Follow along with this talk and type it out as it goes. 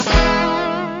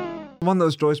The one that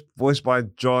was voiced by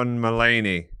John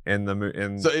Mulaney in the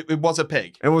movie. So it was a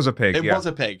pig. It was a pig. It was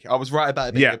a pig. I was right about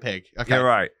it being a pig. Okay. You're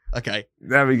right. Okay.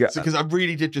 There we go. Because I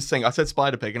really did just think, I said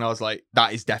Spider Pig, and I was like,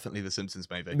 that is definitely the Simpsons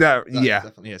movie. That That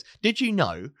definitely is. Did you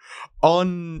know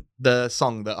on the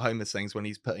song that Homer sings when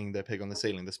he's putting the pig on the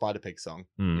ceiling, the Spider Pig song,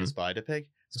 Spider Pig?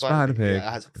 Spider Pig. Yeah,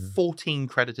 it has 14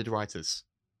 credited writers.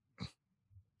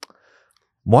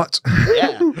 What?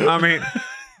 Yeah. I mean,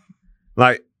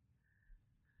 like,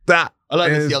 that I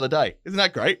learned this the other day. Isn't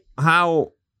that great?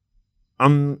 How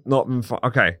I'm not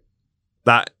okay.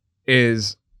 That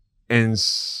is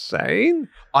insane.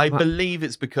 I believe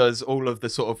it's because all of the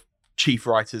sort of chief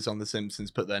writers on The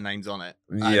Simpsons put their names on it.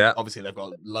 And obviously they've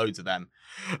got loads of them.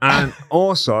 And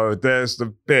also there's the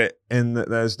bit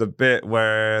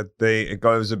where it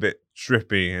goes a bit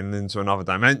trippy and into another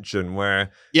dimension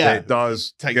where it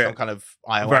does take some kind of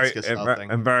ayahuasca style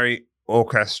thing. And very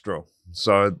orchestral.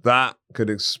 So that could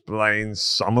explain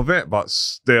some of it, but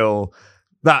still,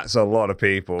 that's a lot of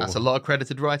people. That's a lot of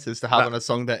credited writers to have on a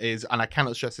song that is, and I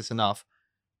cannot stress this enough,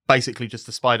 basically just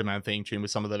a Spider-Man theme tune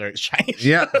with some of the lyrics changed.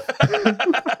 Yeah.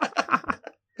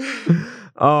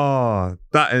 Oh,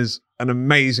 that is an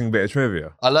amazing bit of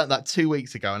trivia. I learned that 2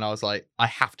 weeks ago, and I was like, I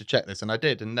have to check this, and I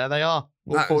did, and there they are.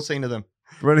 All 14 of them.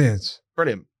 Brilliant.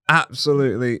 Brilliant.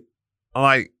 Absolutely.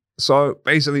 So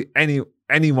basically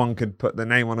anyone could put their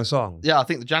name on a song. Yeah, I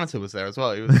think the janitor was there as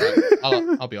well. He was like,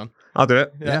 I'll be on. I'll do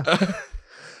it. Yeah.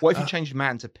 What if you changed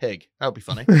man to pig? That would be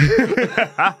funny.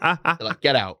 They're like,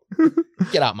 get out.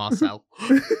 Get out, Marcel.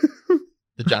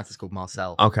 The janitor's called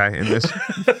Marcel. Okay, in this.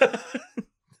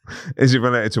 Is it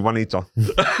related to Juanito?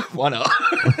 Why not?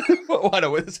 Why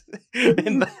not?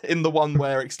 In the one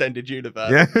where extended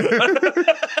universe. Yeah.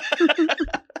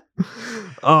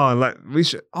 We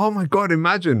should. Oh my God!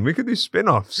 Imagine we could do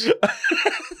spin-offs.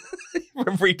 We're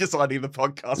redesigning the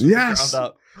podcast. Yes. From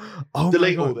the ground up. Oh,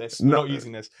 delete all this. We're not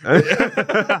using this.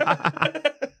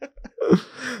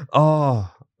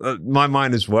 My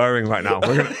mind is whirring right now.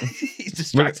 He's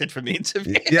distracted from the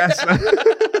interview. Yes.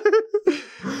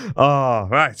 Oh,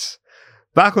 right.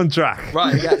 Back on track.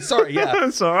 Right, yeah. Sorry, yeah.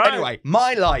 It's all right. Anyway,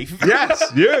 my life. Yes,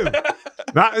 you.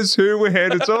 That is who we're here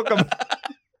to talk about.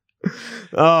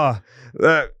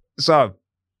 So,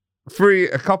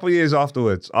 a couple of years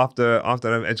afterwards, after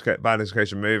the Bad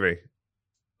Education movie,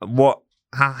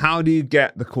 how do you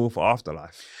get the call for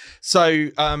Afterlife?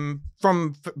 So,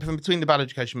 from between the Bad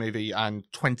Education movie and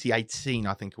 2018,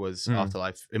 I think it was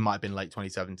Afterlife. It might have been late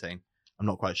 2017. I'm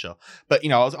not quite sure, but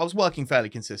I was working fairly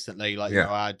consistently.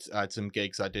 I had some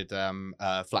gigs. I did Flat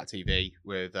TV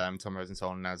with Tom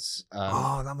Rosenthal as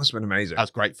that must have been amazing. That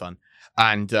was great fun,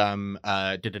 and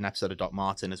did an episode of Doc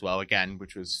Martin as well again,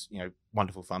 which was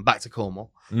wonderful fun. Back to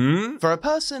Cornwall. For a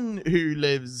person who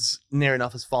lives near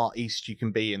enough as far east you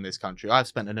can be in this country, I've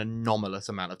spent an anomalous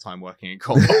amount of time working in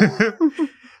Cornwall.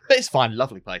 But it's fine,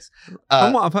 lovely place.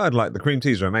 From what I've heard, the cream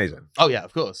teas are amazing. Oh yeah,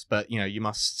 of course. But you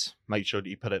must make sure that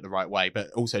you put it the right way, but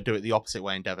also do it the opposite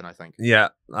way in Devon, I think. Yeah.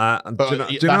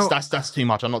 That's too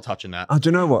much. I'm not touching that. Do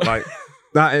you know what?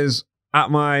 That is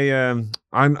at my.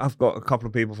 I've got a couple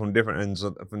of people from different ends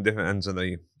of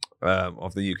the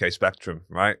UK spectrum,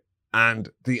 right? And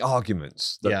the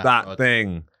arguments that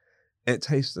thing, it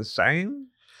tastes the same.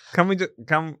 Can we just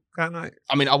can I?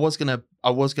 I mean, I was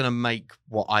gonna make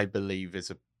what I believe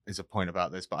is a point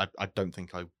about this, but I don't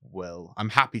think I will. I'm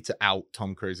happy to out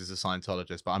Tom Cruise as a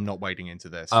Scientologist, but I'm not wading into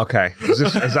this. Okay, is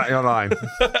that your line?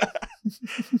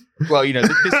 Well,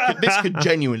 this could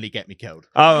genuinely get me killed.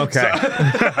 Oh, okay.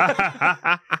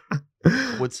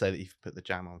 I would say that you could put the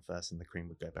jam on first and the cream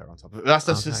would go better on top of it. That's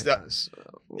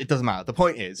it doesn't matter. The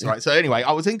point is, right? So anyway,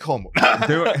 I was in Cornwall.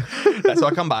 Do it. So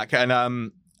I come back and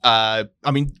I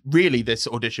mean, really, this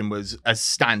audition was as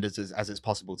standard as it's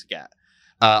possible to get.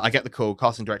 I get the call.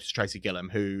 Casting director is Tracy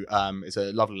Gillam, who is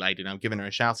a lovely lady, and I'm giving her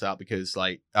a shout out because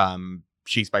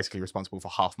she's basically responsible for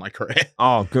half my career.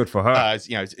 Oh, good for her.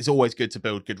 It's always good to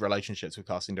build good relationships with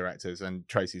casting directors, and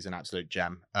Tracy's an absolute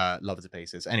gem. Love her to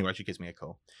pieces. Anyway, she gives me a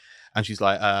call, and she's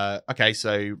like, "Okay,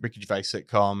 so Ricky Gervais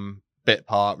sitcom, bit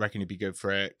part. Reckon you'd be good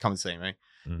for it. Come and see me."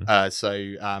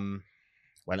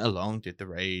 Went along, did the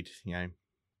read.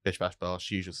 Bish bash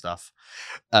bosh, usual stuff.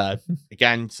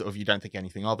 Again, sort of, you don't think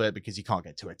anything of it because you can't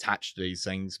get too attached to these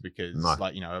things because,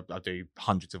 I do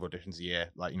hundreds of auditions a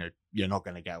year. You're not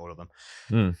going to get all of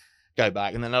them. Go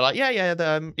back, and then they're like,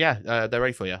 they're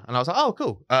ready for you. And I was like, oh,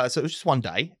 cool. So it was just one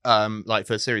day.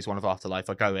 For series 1 of Afterlife,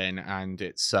 I go in and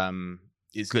it's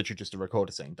literally just a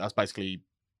recorder scene. That's basically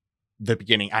the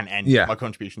beginning and end of my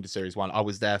contribution to series 1. I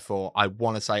was there for, I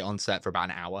want to say, on set for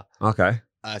about an hour. Okay.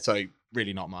 So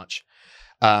really not much.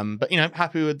 But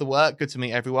happy with the work. Good to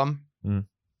meet everyone.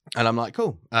 And I'm like,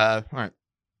 cool. All right.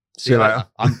 See you later.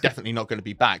 I'm definitely not going to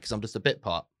be back because I'm just a bit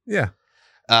part. Yeah.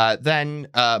 Then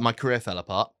my career fell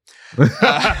apart. No,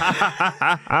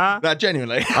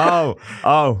 genuinely.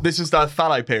 Oh. This was the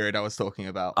fallow period I was talking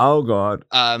about. Oh God.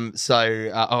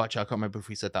 Actually, I can't remember if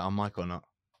we said that on mic or not.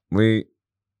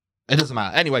 It doesn't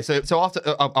matter. Anyway, so after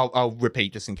I'll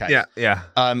repeat just in case. Yeah.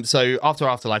 So after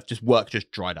Afterlife, work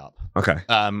just dried up. Okay.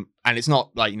 And it's not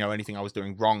like, anything I was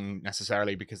doing wrong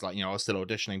necessarily because I was still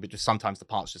auditioning, but just sometimes the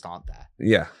parts just aren't there.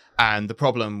 Yeah. And the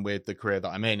problem with the career that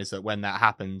I'm in is that when that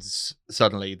happens,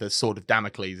 suddenly the sword of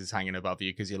Damocles is hanging above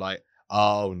you because you're like,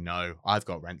 oh no, I've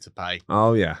got rent to pay.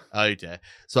 Oh yeah. Oh dear.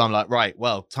 So I'm like, right,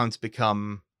 well, time to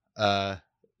become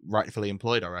rightfully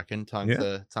employed, I reckon. Time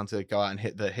to go out and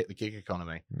hit the gig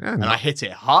economy. Yeah, and I hit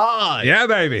it hard. Yeah,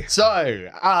 baby. So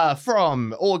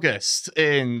from August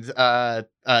in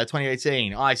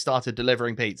 2018, I started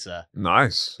delivering pizza.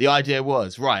 Nice. The idea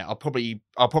was, right, I'll probably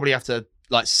have to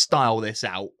style this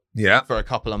out. Yeah. For a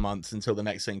couple of months until the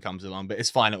next thing comes along, but it's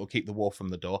fine. It will keep the wolf from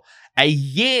the door. A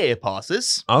year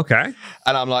passes. Okay.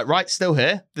 And I'm like, right, still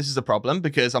here. This is a problem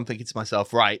because I'm thinking to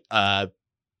myself, right,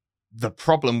 the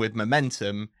problem with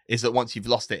momentum is that once you've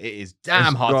lost it, it is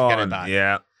damn hard to get it back.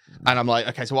 Yeah. And I'm like,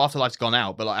 okay, so Afterlife's gone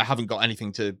out, but I haven't got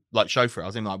anything to show for it. I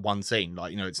was in one scene,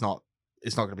 it's not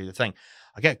going to be the thing.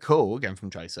 I get a call again from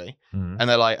Tracy, and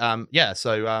they're like,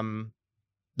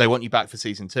 they want you back for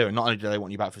season 2, and not only do they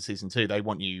want you back for season 2, they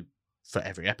want you for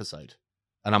every episode.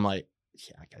 And I'm like,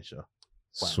 yeah, okay, sure.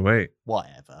 Well, sweet.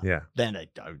 Whatever. Yeah. Then they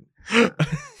don't.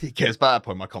 Because by that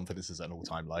point, my confidence is at an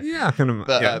all-time low. Yeah, I can imagine.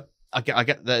 But I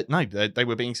get that. No, they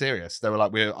were being serious. They were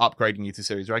like, we're upgrading you to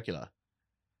series regular.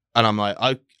 And I'm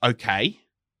like, okay.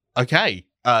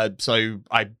 So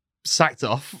I sacked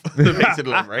off the pizza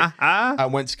delivery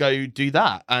and went to go do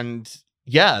that. And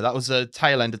yeah, that was a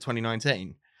tail end of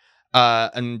 2019.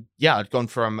 And yeah, I'd gone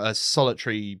from a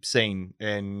solitary scene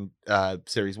in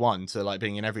series 1 to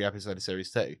being in every episode of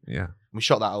series 2. Yeah. We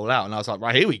shot that all out, and I was like,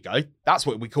 right, here we go. That's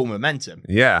what we call momentum.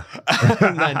 Yeah.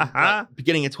 And then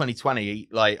beginning of 2020,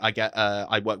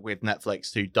 I work with Netflix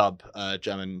to dub a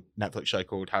German Netflix show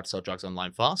called How to Sell Drugs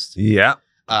Online Fast. Yeah.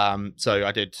 So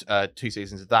I did 2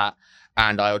 seasons of that,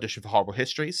 and I auditioned for Horrible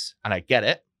Histories, and I get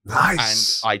it.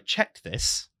 Nice. And I checked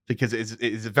this because it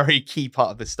is a very key part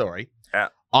of this story. Yeah.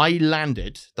 I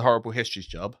landed the Horrible Histories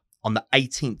job on the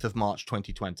 18th of March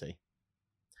 2020.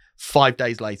 5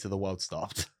 days later, the world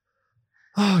stopped.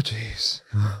 Oh, jeez.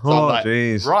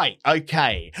 Jeez. Right.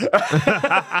 Okay.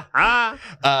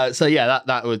 So yeah,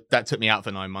 that took me out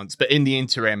for 9 months. But in the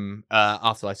interim,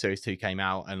 Afterlife Series 2 came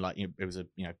out, and it was a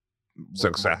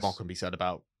success. What can be said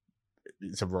about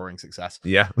it's a roaring success.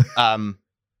 Yeah.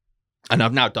 And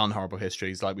I've now done Horrible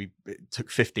Histories. It took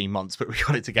 15 months, but we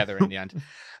got it together in the end.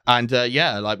 And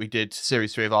we did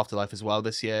series 3 of Afterlife as well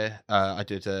this year. I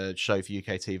did a show for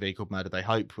UK TV called Murder They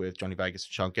Hope with Johnny Vegas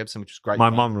and Sean Gibson, which was great.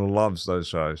 My mum loves those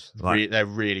shows. They're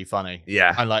really funny.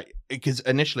 Yeah. And because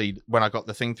initially when I got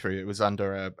the thing through, it was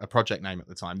under a project name at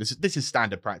the time. This is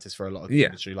standard practice for a lot of the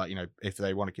industry. If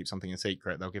they want to keep something a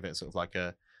secret, they'll give it sort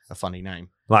of a funny name.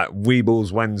 Like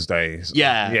Weebles Wednesdays.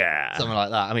 Yeah. Yeah. Something like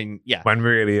that. I mean, yeah. When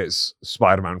really it's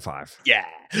Spider-Man 5. Yeah.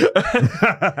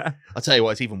 I'll tell you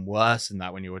what, it's even worse than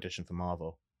that when you audition for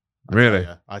Marvel. Really?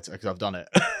 Because I've done it.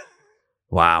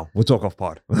 Wow. We'll talk off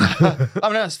pod. I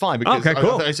mean, that's fine. Because okay,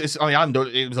 cool.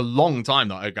 It was a long time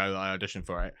ago that I auditioned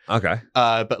for it. Okay.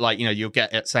 But you'll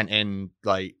get it sent in,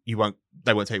 they won't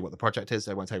tell you what the project is,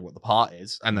 they won't tell you what the part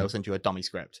is, and they'll send you a dummy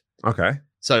script. Okay.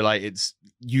 So it's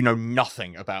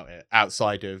nothing about it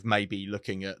outside of maybe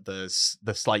looking at the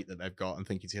slate that they've got and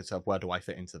thinking to yourself, where do I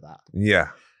fit into that? Yeah.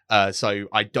 So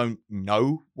I don't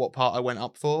know what part I went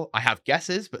up for. I have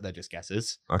guesses, but they're just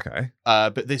guesses. Okay.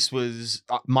 But this was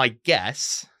my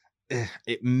guess.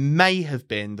 It may have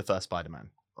been the first Spider-Man.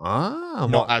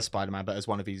 Not as Spider-Man, but as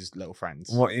one of his little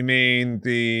friends. What you mean,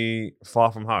 the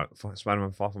Far From Home,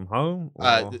 Spider-Man Far From Home?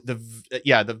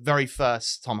 The very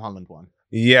first Tom Holland one.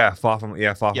 Yeah, Far From Home.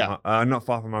 Not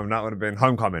Far From Home. That would have been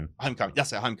Homecoming.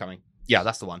 That's it. Homecoming. Yeah,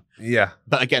 that's the one. Yeah.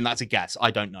 But again, that's a guess.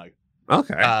 I don't know.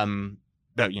 Okay.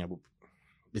 But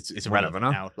it's irrelevant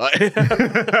now. But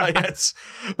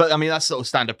I mean, that's sort of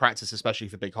standard practice, especially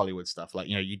for big Hollywood stuff.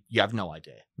 You have no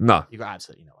idea. No, you got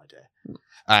absolutely no idea.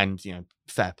 And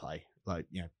fair play. Want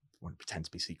to pretend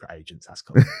to be secret agents. That's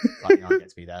cool. I get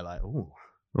to be there.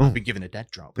 I've been given a dead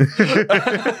drop.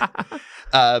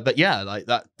 But yeah,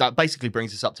 that basically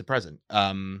brings us up to present.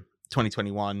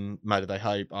 2021, Murder They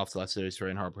Hope, Afterlife Series 3,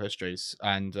 and Horrible Histories.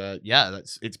 And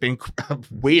it's been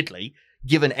weirdly,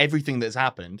 given everything that's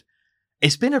happened,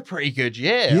 It's been a pretty good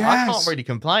year. Yes. I can't really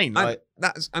complain.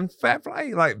 And fair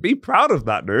play. Like, be proud of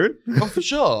that, dude. Well, for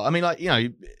sure. I mean, like,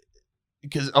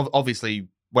 because obviously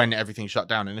when everything shut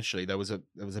down initially, there was a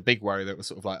big worry that was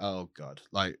sort of like, oh God,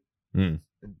 like,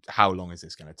 how long is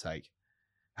this going to take?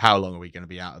 How long are we going to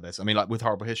be out of this? I mean, like with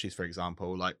Horrible Histories, for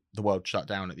example, like the world shut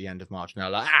down at the end of March. Now,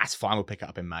 like, it's fine. We'll pick it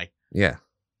up in May. Yeah.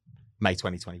 May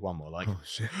 2021, more like. Oh,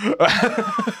 shit.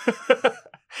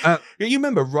 You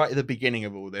remember right at the beginning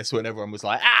of all this when everyone was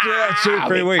like,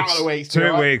 2-3 weeks.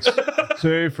 2 weeks.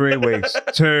 2-3 weeks.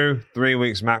 2-3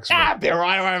 weeks maximum. Be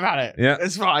alright, don't worry about it. Yeah.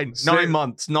 It's fine. 9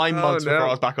 months. 9 months before I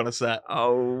was back on a set.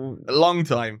 Oh. A long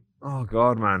time. Oh,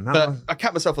 God, man. I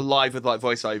kept myself alive with like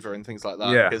voiceover and things like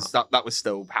that because that was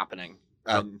still happening.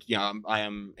 And I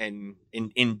am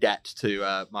in debt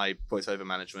to my voiceover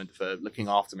management for looking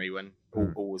after me when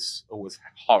all was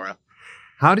horror.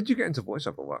 How did you get into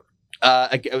voiceover work?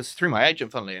 It was through my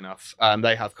agent, funnily enough.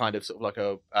 They have kind of sort of like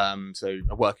a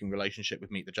working relationship with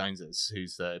Meet the Joneses,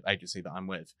 who's the agency that I'm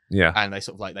with. Yeah. And they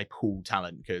sort of like, they pool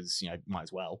talent because, might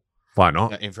as well. Why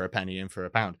not? In for a penny, in for a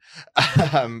pound.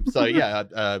 So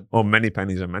yeah. Or many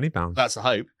pennies and many pounds. That's the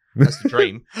hope. That's the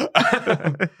dream.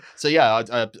 So yeah,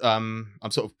 I'm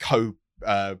sort of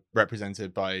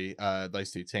represented by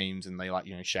those two teams, and they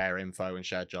share info and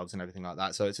share jobs and everything like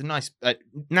that. So it's a nice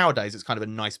nowadays it's kind of a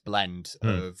nice blend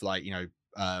of like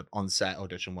on set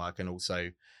audition work and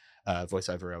also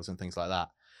voiceover reels and things like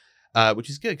that, which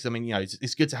is good because I mean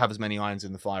it's good to have as many irons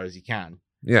in the fire as you can.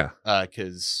 Yeah.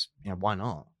 Because why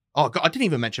not? Oh God, I didn't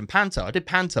even mention Panto. I did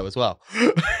Panto as well.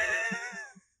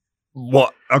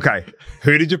 What? Okay.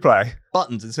 Who did you play?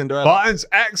 Buttons in Cinderella. Buttons,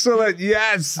 excellent.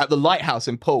 Yes. At the Lighthouse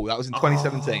in Poole. That was in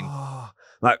 2017.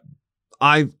 Like,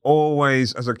 I've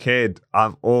always, as a kid,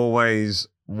 I've always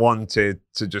wanted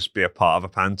to just be a part of a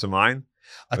pantomime.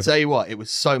 I tell you what, it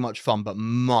was so much fun, but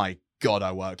my God,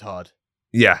 I worked hard.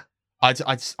 Yeah. I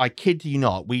kid you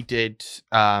not. We did,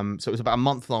 so it was about a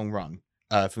month-long run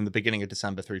from the beginning of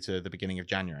December through to the beginning of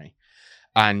January.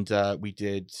 And we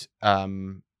did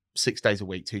 6 days a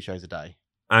week, 2 shows a day.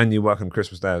 And you work on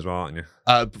Christmas Day as well, aren't you?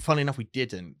 But funnily enough, we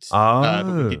didn't. But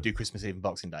we did do Christmas Eve and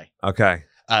Boxing Day. Okay.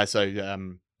 But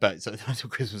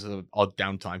Christmas is an odd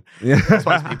downtime. Yeah. I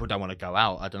suppose people don't want to go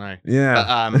out. I don't know.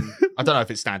 Yeah. But, I don't know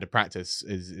if it's standard practice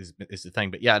is the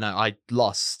thing. But yeah, no, I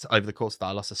lost over the course of that.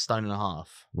 I lost 1.5 stone.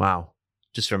 Wow.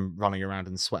 Just from running around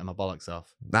and sweating my bollocks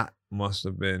off. That must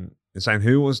have been insane.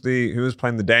 Who was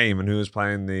playing the dame and who was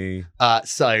playing the?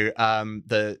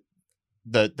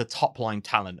 The top line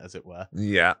talent, as it were.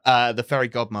 Yeah. The fairy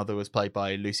godmother was played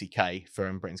by Lucy Kay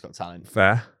from Britain's Got Talent.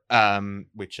 Fair.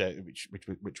 Which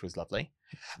was lovely,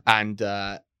 and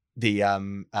the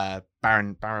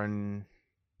Baron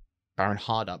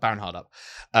Hardup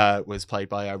was played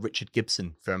by Richard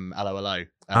Gibson from LOLO.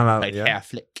 Played Hair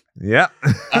Flick. Yeah.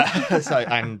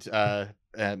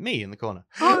 Me in the corner.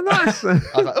 Oh, nice. I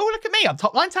was like, oh, look at me! I'm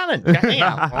top line talent. Get me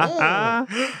out.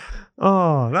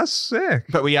 Oh, that's sick.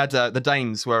 But we had the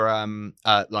dames were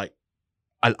like.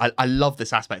 I love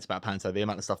this aspect about Panto, the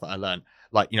amount of stuff that I learned.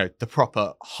 Like, the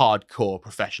proper hardcore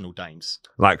professional dames.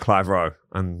 Like Clive Rowe.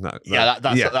 And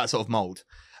that sort of mould.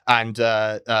 And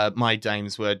my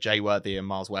dames were Jay Worthy and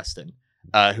Miles Weston,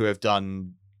 who have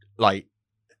done, like,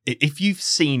 if you've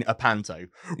seen a Panto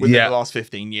within the last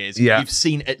 15 years, you've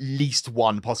seen at least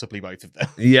one, possibly both of them.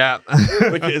 Yeah.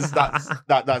 Because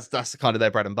that's kind of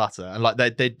their bread and butter. And like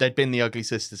they'd been the Ugly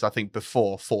Sisters, I think,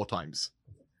 before 4 times.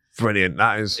 Brilliant.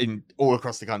 That is in all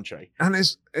across the country, and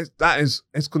it's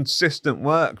consistent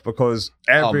work because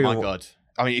everyone. Oh my God!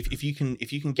 I mean, if you can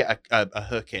get a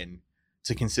hook in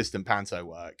to consistent Panto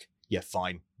work, you're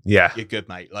fine. Yeah, you're good,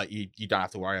 mate. Like you don't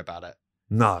have to worry about it.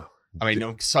 No, I mean,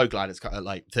 I'm so glad it's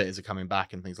like theaters are coming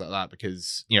back and things like that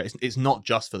because it's not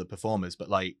just for the performers, but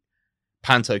like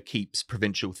Panto keeps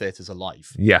provincial theaters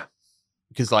alive. Yeah,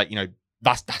 because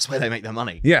that's where they make their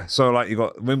money. Yeah, so like you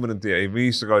got Wimbledon Theatre. We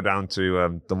used to go down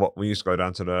to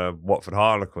the Watford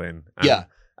Harlequin.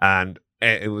 And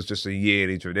it was just a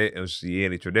yearly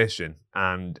tradition,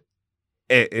 and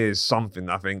it is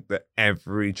something I think that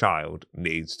every child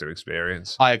needs to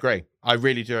experience. I agree. I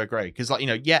really do agree because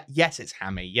yes, it's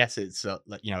hammy. Yes, it's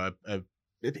it's a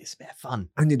bit of fun,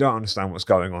 and you don't understand what's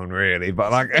going on really,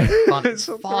 but like it's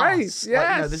great.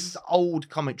 Yeah, this is old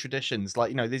comic traditions.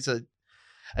 Like these are.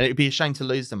 And it'd be a shame to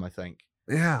lose them, I think.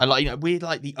 Yeah. And we're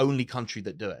like the only country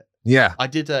that do it. Yeah. I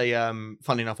did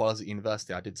funnily enough, while I was at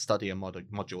university, I did study a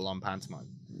module on pantomime.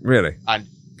 Really? And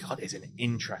God, it's an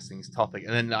interesting topic.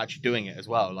 And then actually doing it as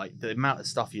well, like the amount of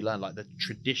stuff you learn, like the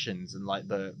traditions and like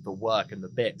the work and the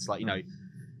bits, like,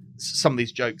 some of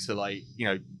these jokes are like,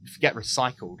 get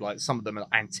recycled. Like some of them are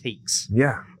antiques.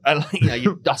 Yeah. And like,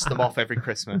 you dust them off every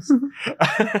Christmas.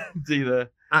 do the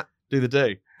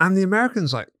do. And the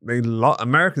Americans, like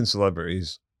American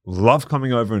celebrities love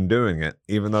coming over and doing it,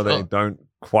 even though they don't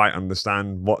quite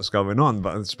understand what's going on.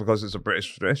 But it's because it's a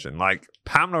British tradition. Like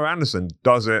Pamela Anderson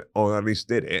does it, or at least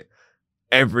did it,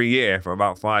 every year for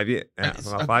about 5 years.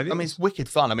 I mean, it's wicked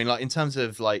fun. I mean, like in terms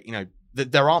of like,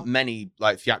 there aren't many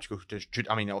like theatrical.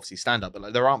 I mean, obviously stand up, but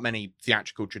like there aren't many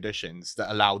theatrical traditions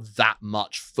that allow that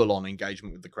much full on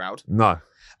engagement with the crowd. No,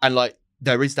 and like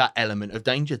there is that element of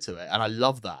danger to it, and I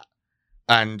love that.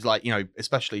 And like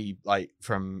especially like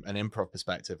from an improv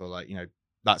perspective, or like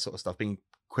that sort of stuff, being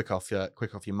quick off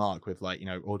your mark with like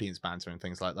audience banter and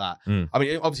things like that. I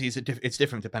mean, obviously it's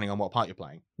different depending on what part you're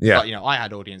playing. Yeah, like, I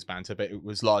had audience banter, but it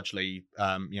was largely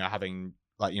having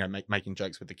like making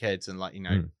jokes with the kids and like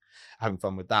having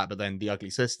fun with that. But then the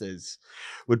Ugly Sisters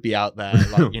would be out there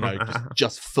like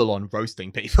just full on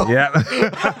roasting people. Yeah. But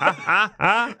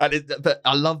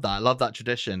I love that. I love that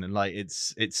tradition, and like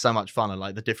it's so much fun, and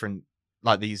like the different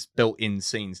like these built-in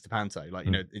scenes to panto, like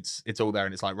it's all there,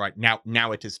 and it's like right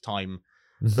now it is time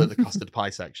for the custard pie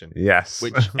section. Yes,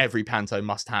 which every panto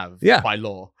must have by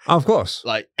law. Of course,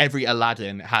 like every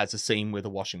Aladdin has a scene with a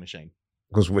washing machine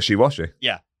because wishy-washy.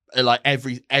 Yeah, like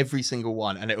every single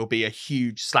one, and it will be a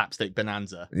huge slapstick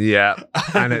bonanza. Yeah,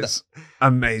 and it's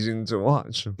amazing to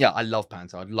watch. Yeah, I love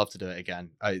panto. I'd love to do it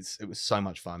again. It was so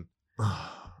much fun.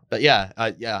 But yeah.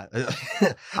 I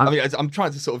mean, I'm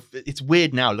trying to sort of. It's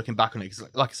weird now looking back on it because,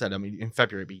 like I said, I mean, in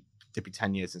February it'd be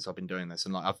 10 years since I've been doing this,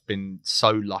 and like I've been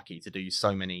so lucky to do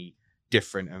so many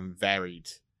different and varied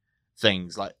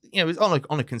things. Like it's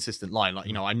on a consistent line. Like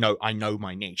I know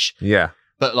my niche. Yeah.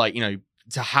 But like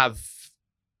to have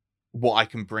what I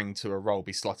can bring to a role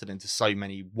be slotted into so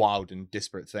many wild and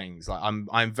disparate things. Like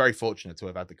I'm very fortunate to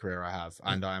have had the career I have,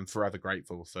 and I am forever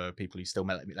grateful for people who still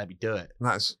let me do it.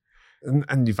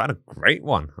 And you've had a great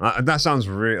one. That sounds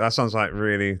like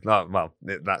really well.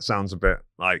 That sounds a bit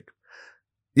like,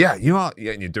 yeah, you are.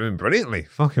 Yeah, you're doing brilliantly,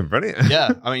 fucking brilliant. Yeah,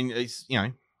 I mean, it's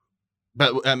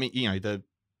but I mean,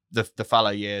 the fallow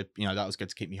year, that was good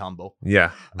to keep me humble.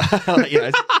 Yeah, well,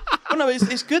 no,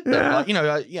 it's good though.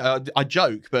 Yeah. Like, I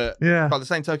joke, but by the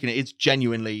same token, it's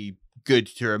genuinely good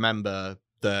to remember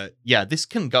that this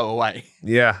can go away.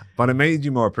 Yeah, but it made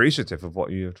you more appreciative of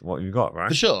what you got, right?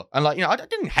 For sure. And like I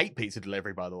didn't hate pizza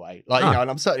delivery, by the way. Like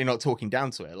and I'm certainly not talking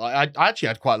down to it. Like I actually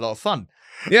had quite a lot of fun.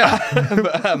 Yeah.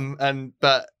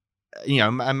 but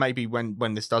and maybe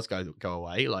when this does go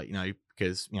away, like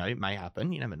because it may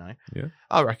happen. You never know. Yeah.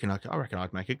 I reckon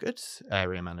I'd make a good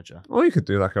area manager. Or you could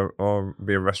do or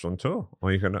be a restaurateur,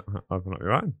 or you can open up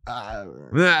your own. I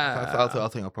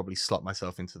think I'll probably slot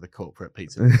myself into the corporate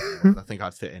pizza. I think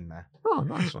I'd fit in there. Oh,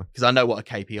 nice one. Because I know what a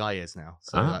KPI is now,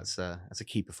 so that's a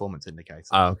key performance indicator.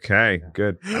 Okay,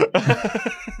 good.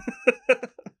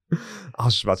 I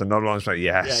was just about to nod along and say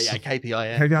yes. Yeah,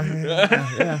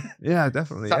 KPI. Yeah,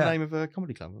 definitely. Is that the name of a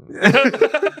comedy club?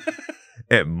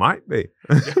 It might be.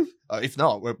 If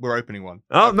not, we're opening one.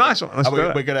 Oh, nice one.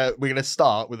 We're gonna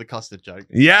start with a custard joke.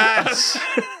 Yes.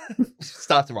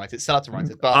 Start to write it.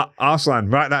 But Arslan,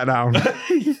 write that down.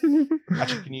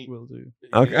 Actually, can you? Will do.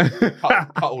 Okay.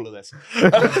 Cut all of this.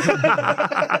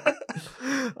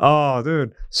 Oh,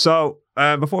 dude. So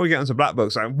before we get into Black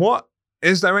Books, what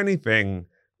is there anything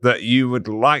that you would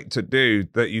like to do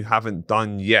that you haven't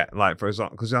done yet? Like, for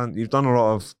example, because you've done a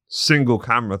lot of single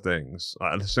camera things,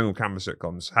 like single camera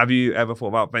sitcoms. Have you ever thought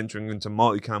about venturing into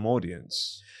multicam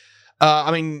audience?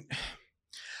 I mean,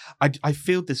 I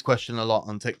field this question a lot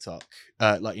on TikTok.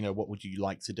 Like, what would you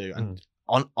like to do? And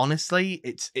honestly,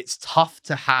 it's tough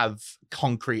to have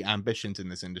concrete ambitions in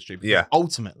this industry. Because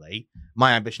ultimately,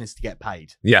 my ambition is to get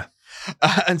paid. Yeah.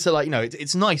 And so, like,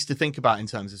 it's nice to think about in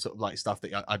terms of sort of like stuff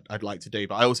that I'd like to do,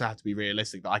 but I also have to be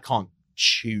realistic that I can't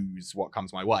choose what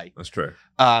comes my way. That's true.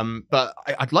 But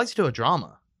I'd like to do a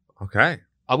drama. Okay.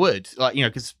 I would, like,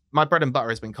 because my bread and butter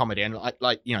has been comedy, and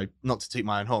like, not to toot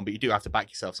my own horn, but you do have to back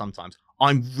yourself sometimes.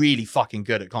 I'm really fucking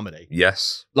good at comedy.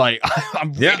 Yes. Like,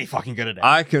 I'm really fucking good at it.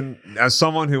 I can, as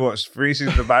someone who watched 3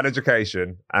 seasons of Bad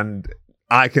Education, and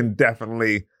I can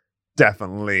definitely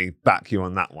back you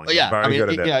on that one. Yeah, very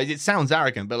good at it. It sounds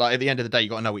arrogant, but like at the end of the day, you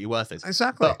got to know what your worth is.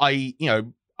 Exactly. But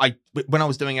when I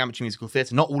was doing amateur musical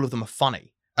theatre, not all of them are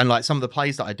funny. And like some of the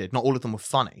plays that I did, not all of them were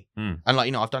funny. And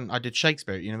like, I did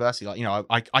Shakespeare at university.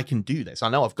 Like, I can do this. I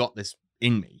know I've got this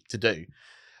in me to do.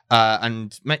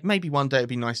 And maybe one day it'd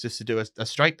be nice just to do a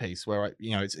straight piece where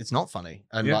it's not funny,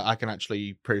 and like, I can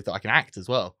actually prove that I can act as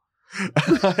well.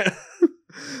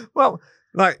 Well,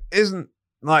 like, isn't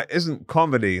like, isn't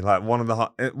comedy like one of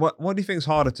the what do you think is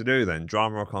harder to do then,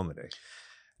 drama or comedy?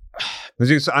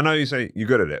 Because I know you say you're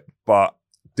good at it, but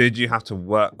did you have to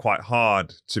work quite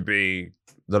hard to be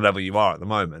the level you are at the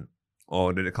moment,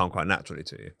 or did it come quite naturally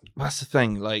to you? That's the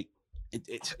thing. Like,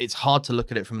 it's hard to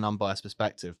look at it from an unbiased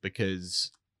perspective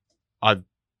because I'm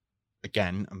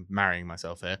marrying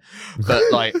myself here, but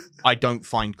like I don't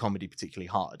find comedy particularly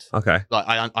hard. Okay, like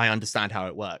I understand how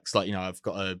it works. Like, I've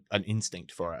got an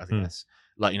instinct for it, I guess.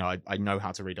 Like, I know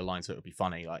how to read a line so it would be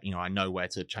funny. Like, I know where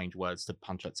to change words to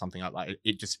punch at something like that.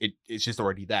 It's just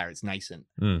already there. It's nascent.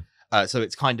 So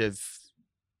it's kind of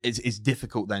it's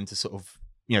difficult then to sort of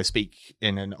speak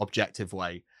in an objective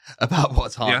way about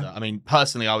what's harder. Yeah. I mean,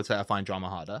 personally, I would say I find drama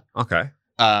harder. Okay.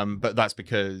 But that's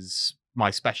because my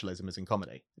specialism is in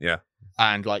comedy. Yeah.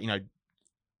 And like,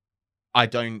 I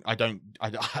don't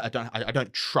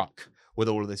truck with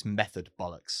all of this method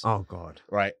bollocks. Oh God.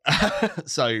 Right.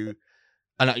 So,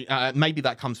 and maybe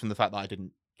that comes from the fact that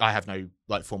I have no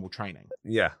like formal training.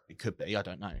 Yeah. It could be, I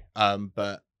don't know.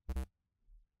 But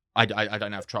I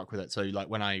don't have truck with it. So like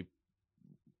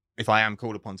if I am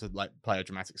called upon to like play a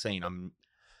dramatic scene, I'm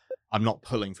not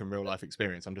pulling from real life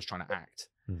experience. I'm just trying to act.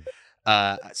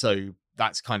 So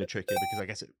that's kind of tricky because I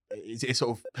guess it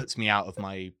sort of puts me out of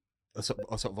my sort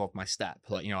of off my step.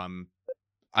 Like,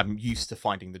 I'm used to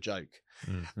finding the joke.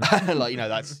 Like,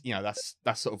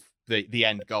 that's sort of the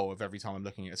end goal of every time I'm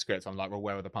looking at a script. I'm like, well,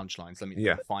 where are the punchlines? Let me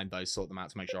find those, sort them out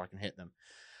to make sure I can hit them.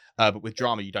 But with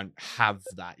drama, you don't have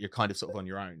that. You're kind of sort of on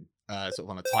your own, sort of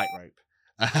on a tightrope,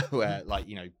 where like,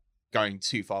 going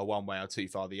too far one way or too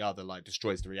far the other, like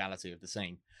destroys the reality of the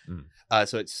scene.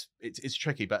 So it's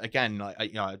tricky, but again,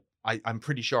 like, I'm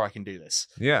pretty sure I can do this.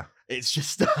 Yeah. It's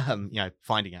just,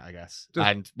 finding it, I guess.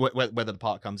 And whether the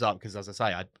part comes up, because as I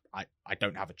say, I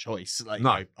don't have a choice. Like,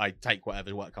 no. I take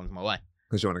whatever work comes my way.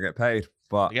 Because you want to get paid.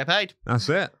 But you get paid. That's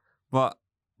it. But,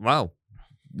 wow.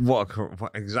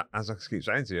 As I keep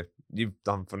saying to you, you've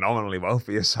done phenomenally well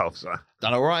for yourself, sir.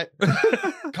 Done all right.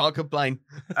 Can't complain.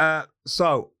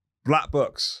 So, Black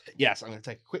Books. Yes, I'm going to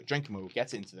take a quick drink and we'll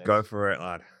get into this. Go for it,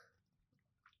 lad.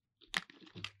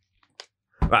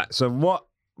 Right, so what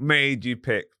made you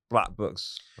pick Black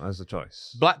Books as a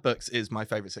choice? Black Books is my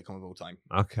favorite sitcom of all time.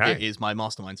 Okay. It is my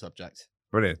mastermind subject.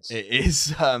 Brilliant. It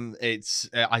is,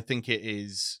 I think it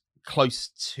is close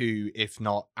to, if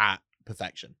not at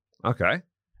perfection. Okay.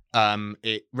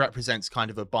 It represents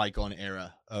kind of a bygone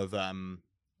era of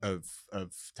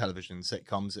television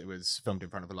sitcoms. It was filmed in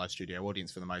front of a live studio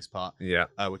audience for the most part. Yeah.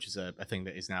 Which is a thing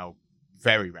that is now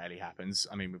very rarely happens.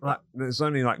 I mean, there's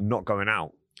only like not going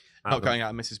out. Not going out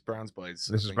of Mrs. Brown's Boys.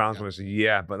 Mrs. Brown's Boys,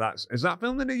 yeah, but is that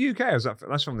filmed in the UK? Or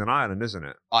that's filmed in Ireland, isn't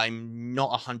it? I'm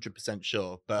not 100%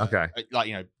 sure, but okay.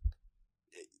 Like,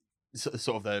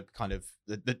 sort of the kind of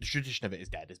the tradition of it is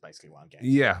dead is basically what I'm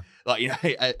getting. Yeah. Like,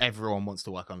 everyone wants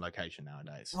to work on location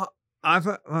nowadays. Well, I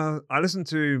listened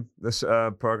to this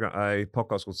program, a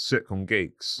podcast called Sitcom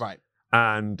Geeks, right?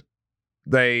 And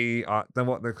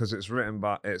because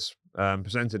it's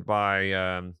presented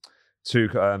by two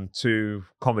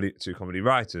comedy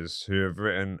writers who have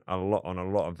written a lot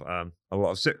of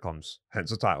sitcoms.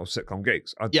 Hence the title, Sitcom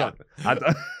Geeks.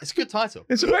 It's a good title.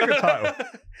 It's a very good title.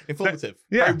 Informative.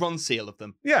 Yeah. Very Ron Seal of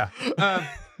them. Yeah.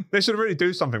 They should really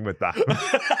do something with that.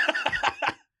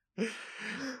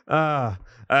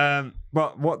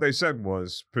 But what they said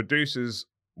was producers,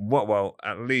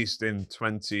 at least in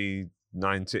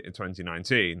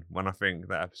 2019, when I think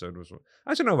that episode was,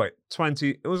 actually no, wait,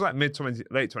 it was like late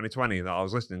 2020 that I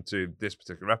was listening to this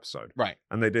particular episode. Right.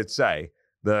 And they did say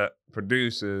that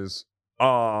producers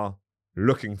are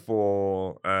looking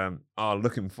for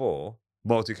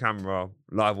multi-camera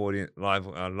live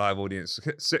audience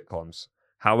sitcoms.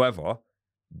 However,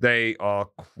 they are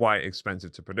quite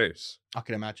expensive to produce. I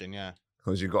can imagine, yeah.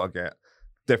 Because you've got to get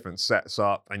different sets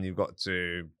up, and you've got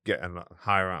to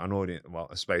hire out an audience,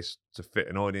 a space to fit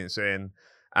an audience in,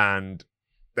 and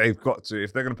they've got to,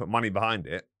 if they're going to put money behind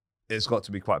it, it's got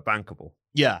to be quite bankable.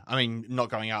 Yeah, I mean,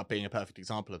 Not Going Out being a perfect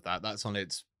example of that. That's on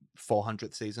its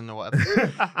 400th season or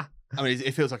whatever. I mean,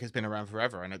 it feels like it's been around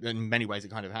forever, and in many ways,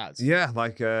 it kind of has. Yeah,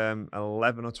 like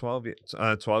 11 or 12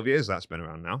 years that's been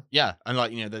around now. Yeah, and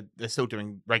like they're still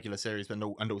doing regular series, and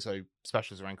also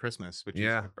specials around Christmas, which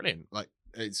is brilliant. Like,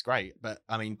 it's great, but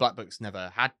I mean, Black Books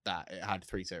never had that. It had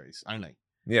 3 series only.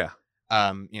 Yeah.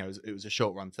 It was a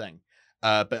short run thing.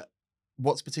 But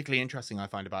what's particularly interesting I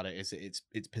find about it is its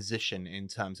position in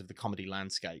terms of the comedy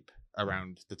landscape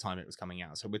around the time it was coming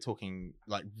out. So we're talking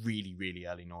like really, really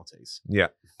early noughties. Yeah.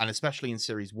 And especially in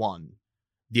series 1,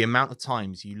 the amount of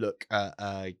times you look at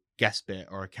a guest bit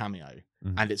or a cameo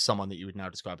and it's someone that you would now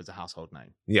describe as a household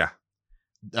name. Yeah.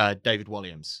 David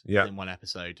Walliams in one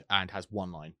episode and has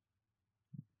one line.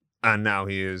 And now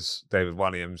he is David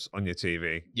Walliams on your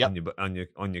TV,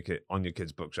 on your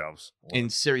kids' bookshelves. In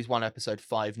series 1, episode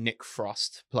 5, Nick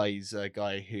Frost plays a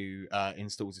guy who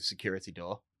installs a security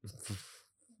door.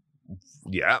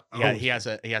 Yeah, he has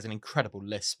an incredible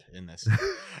lisp in this.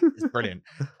 It's brilliant.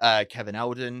 Kevin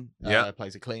Eldon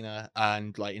plays a cleaner,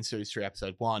 and like in series 3,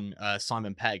 episode 1,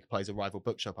 Simon Pegg plays a rival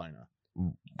bookshop owner.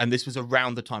 And this was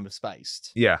around the time of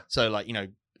Spaced. Yeah. So like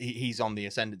he's on the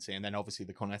ascendancy, and then obviously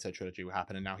the Cornetto trilogy will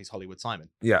happen, and now he's Hollywood Simon.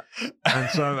 Yeah, and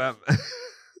so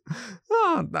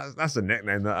that's a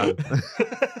nickname that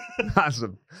that's a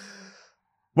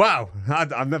wow.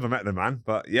 I've never met the man,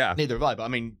 but yeah, neither have I. But I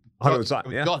mean,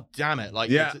 God damn it! Like,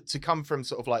 to come from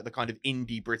sort of like the kind of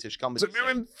indie British comedy. So you're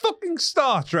in fucking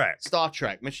Star Trek,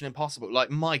 Mission Impossible.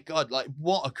 Like, my God, like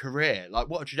what a career! Like,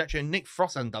 what a trajectory! And Nick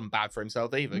Frost hasn't done bad for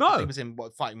himself either. No, he was in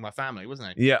Fighting My Family,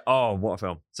 wasn't he? Yeah. Oh, what a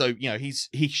film! So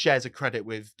he shares a credit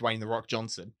with Dwayne The Rock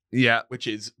Johnson. Yeah, which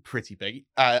is pretty big.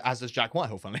 As does Jack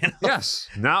Whitehall, funnily enough. Yes.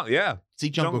 Now, see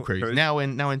Jungle Cruise now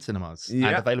in cinemas and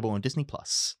available on Disney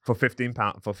Plus for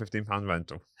 £15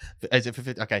 rental. Is it for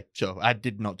 50? Okay, sure. I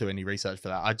did not do any research for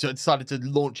that. I just decided to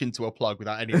launch into a plug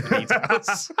without any of the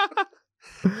details.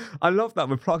 I love that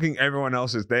we're plugging everyone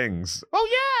else's things.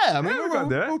 Oh yeah, I mean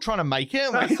we're all trying to make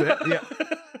it. That's it. Yeah.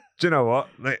 Do you know what?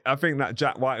 I think that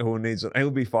Jack Whitehall he'll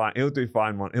be fine. He'll do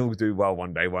fine he'll do well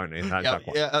one day, won't he?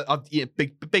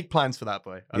 Big plans for that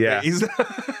boy.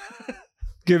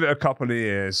 Give it a couple of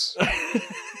years.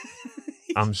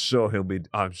 I'm sure he'll do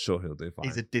fine.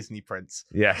 He's a Disney prince.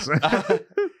 Yes.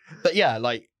 But yeah,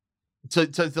 like so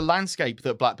the landscape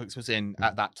that Black Books was in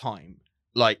at that time,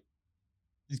 like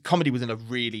comedy was in a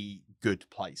really good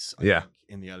place, I think,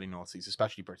 in the early noughties,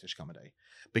 especially British comedy,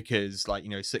 because like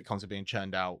sitcoms are being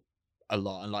churned out a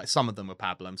lot, and like some of them were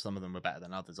pablum, some of them were better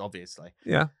than others, obviously.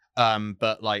 Yeah.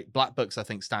 But like Black Books, I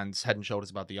think, stands head and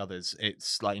shoulders above the others.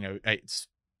 It's like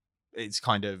it's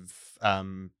kind of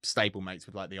stable mates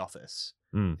with like The Office.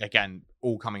 Again,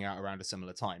 all coming out around a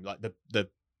similar time. Like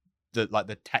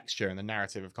the texture and the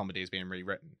narrative of comedy is being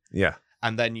rewritten. Yeah.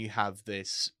 And then you have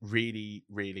this really,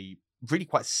 really, really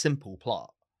quite simple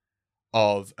plot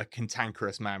of a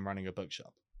cantankerous man running a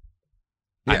bookshop.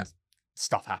 And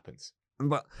stuff happens.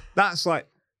 But that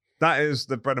is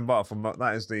the bread and butter for most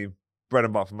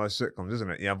sitcoms,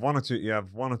 isn't it? You have one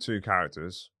or two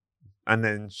characters, and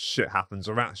then shit happens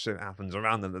around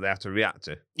them that they have to react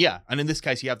to. Yeah, and in this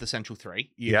case, you have the central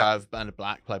three. You have Bernard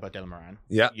Black, played by Dylan Moran.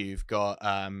 Yeah. You've got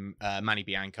Manny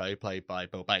Bianco, played by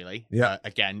Bill Bailey. Yeah.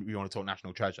 Again, we want to talk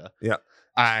National Treasure. Yeah.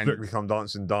 And Strictly Come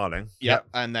Dancing, Darling. Yeah. Yep.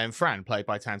 And then Fran, played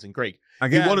by Townsend Grieg.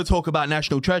 Again, you want to talk about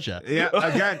National Treasure? Yeah.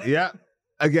 Again. Yeah.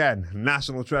 Again,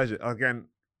 National Treasure. Again,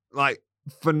 like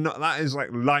that is like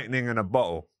lightning in a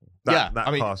bottle. That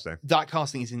casting. That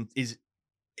casting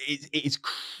is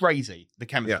crazy, the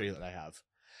chemistry that they have.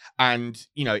 And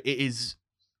it is,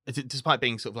 despite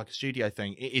being sort of like a studio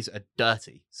thing, it is a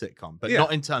dirty sitcom, but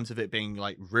not in terms of it being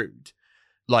like rude.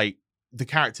 Like the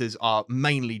characters are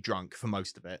mainly drunk for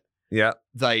most of it. Yeah.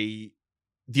 The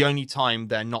only time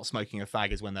they're not smoking a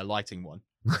fag is when they're lighting one.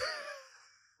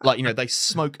 Like, they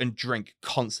smoke and drink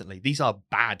constantly. These are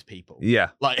bad people. Yeah.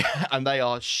 Like, and they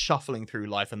are shuffling through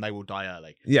life and they will die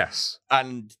early. Yes.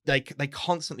 And they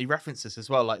constantly reference this as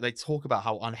well. Like, they talk about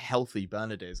how unhealthy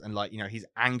Bernard is and, like, his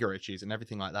anger issues and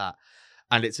everything like that.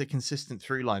 And it's a consistent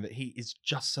through line that he is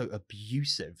just so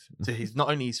abusive to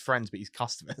not only his friends, but his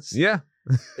customers. Yeah.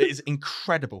 It is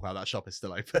incredible how that shop is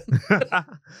still open.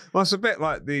 Well, it's a bit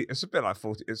like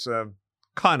 40. It's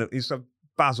it's a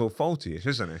Basil Fawlty-ish,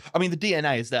 isn't it? I mean, the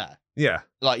DNA is there. Yeah.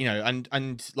 Like,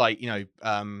 and like,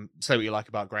 Say What You Like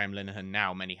About Graham Linehan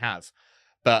now, many have.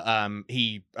 But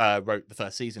he wrote the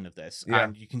first season of this. Yeah.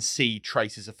 And you can see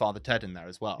traces of Father Ted in there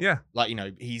as well. Yeah. Like,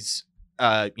 he's,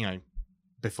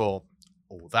 before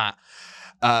all that,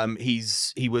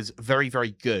 he was very,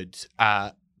 very good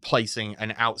at placing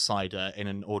an outsider in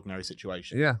an ordinary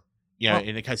situation. Yeah.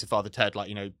 In the case of Father Ted,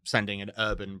 like, sending an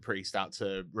urban priest out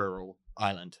to rural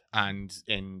Ireland, and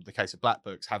in the case of Black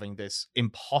Books, having this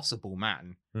impossible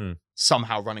man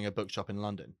somehow running a bookshop in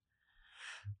London.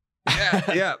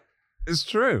 Yeah, it's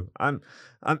true, and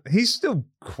he's still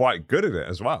quite good at it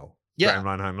as well. Yeah,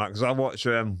 Graham Linehan, because I watch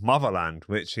Motherland,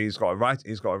 which he's got a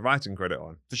writing credit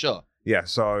on for sure. Yeah,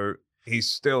 so he's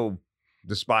still,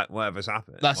 despite whatever's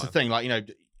happened. That's the thing, like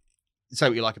Say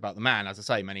What You Like About the Man, as I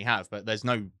say, many have, but there's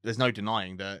no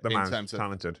denying that the in man's terms of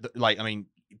talented.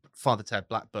 Father Ted,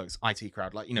 Black Books, IT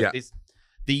Crowd,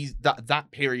 that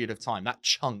period of time, that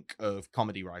chunk of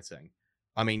comedy writing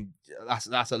I mean,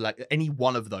 that's any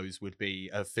one of those would be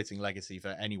a fitting legacy for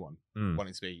anyone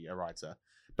wanting to be a writer.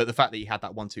 But the fact that he had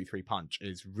that 1-2-3 punch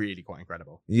is really quite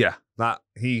incredible. Yeah, that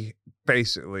he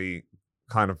basically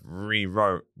kind of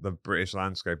rewrote the British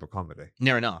landscape of comedy.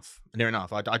 Near enough.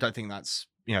 I don't think that's,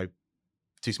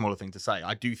 too small a thing to say.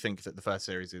 I do think that the first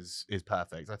series is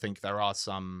perfect. I think there are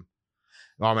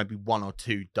maybe 1 or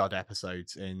 2 dud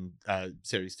episodes in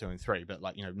series 2 and 3, but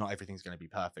not everything's going to be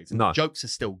perfect. And the jokes are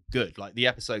still good. Like, the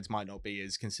episodes might not be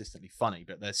as consistently funny,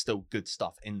 but there's still good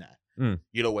stuff in there.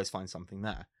 You'll always find something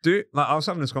there. I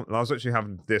was actually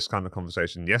having this kind of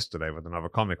conversation yesterday with another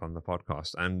comic on the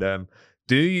podcast, and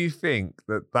do you think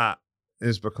that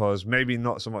is because maybe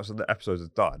not so much that the episodes are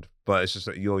dud, but it's just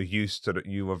that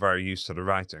you were very used to the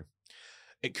writing?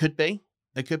 It could be,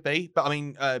 but I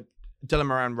mean, Dylan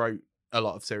Moran wrote a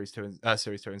lot of series 2 and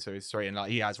series 3, and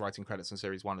he has writing credits on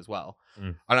series 1 as well.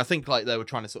 And I think they were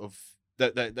trying to sort of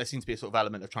there seems to be a sort of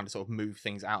element of trying to sort of move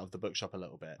things out of the bookshop a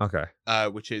little bit. Okay.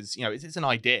 Which is, it's an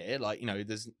idea.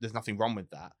 There's nothing wrong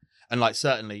with that. And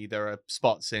certainly there are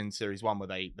spots in series 1 where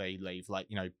they leave.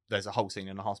 There's a whole scene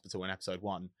in a hospital in episode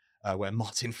 1 where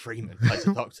Martin Freeman plays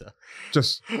a doctor.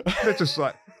 They're just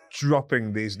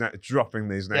dropping these names.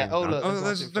 Yeah,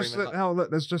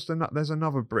 there's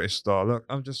another British star. Look,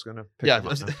 I'm just gonna pick them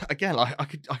up now. Again, I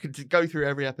could go through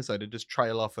every episode and just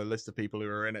trail off a list of people who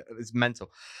are in it. It's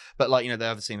mental. But they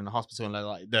have a scene in the hospital,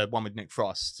 and the one with Nick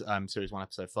Frost, series 1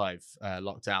 episode 5,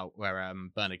 Locked Out, where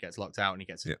Bernard gets locked out and he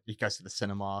goes to the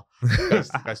cinema, goes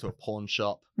to a pawn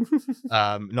shop,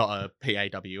 not a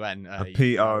PAWN,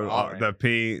 the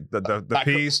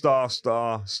P star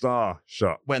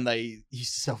shop, when they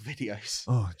used to sell videos.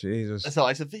 Oh, Jesus. So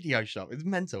it's a video shop. It's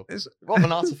mental. What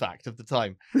an artifact of the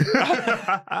time.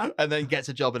 And then gets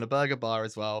a job in a burger bar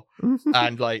as well.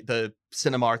 And the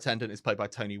cinema attendant is played by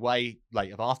Tony Way,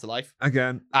 of Afterlife.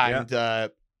 Again. And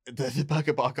the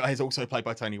burger bar guy is also played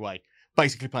by Tony Way,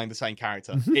 basically playing the same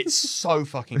character. It's so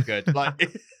fucking good.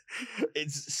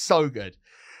 It's so good.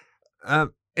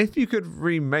 If you could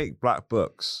remake Black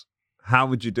Books, how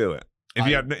would you do it? If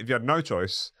you had no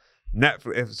choice,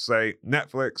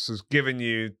 Netflix has given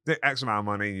you the X amount of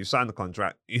money, you signed the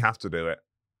contract, you have to do it.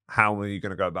 How are you going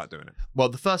to go about doing it? Well,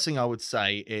 the first thing I would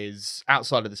say is,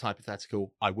 outside of this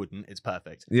hypothetical, I wouldn't. It's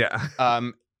perfect. Yeah.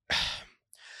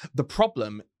 The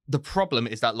problem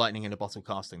is that lightning in a bottle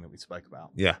casting that we spoke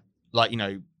about. Yeah.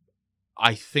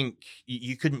 I think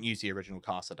you couldn't use the original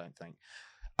cast, I don't think.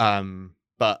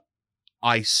 But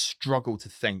I struggle to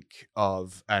think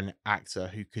of an actor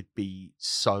who could be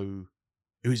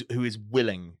who is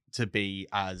willing to be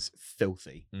as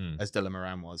filthy as Dylan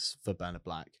Moran was for Bernard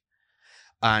Black.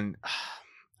 And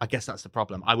I guess that's the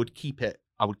problem. I would keep it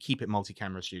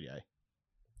multi-camera studio.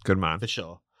 Good man. For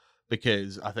sure.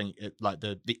 Because I think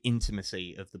the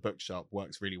intimacy of the bookshop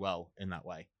works really well in that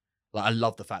way. I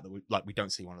love the fact that we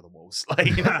don't see one of the walls.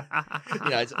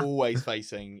 It's always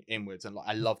facing inwards, and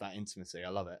I love that intimacy. I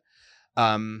love it.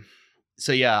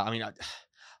 So yeah, I mean,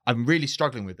 I'm really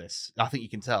struggling with this. I think you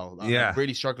can tell. I'm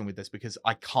really struggling with this because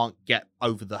I can't get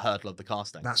over the hurdle of the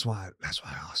casting. That's why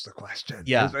I asked the question.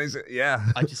 Yeah. Yeah.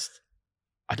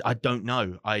 I don't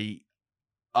know.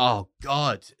 Oh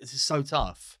God, this is so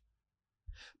tough.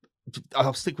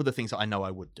 I'll stick with the things that I know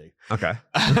I would do. Okay.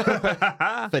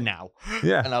 For now.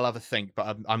 Yeah. And I'll have a think,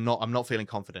 but I'm not feeling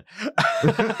confident.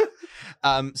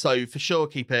 So for sure,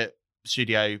 keep it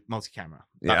studio multi-camera.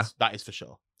 That is for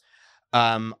sure.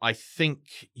 I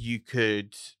think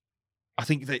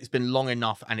that it's been long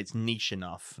enough and it's niche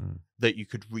enough that you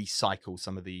could recycle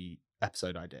some of the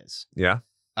episode ideas. Yeah.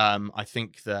 I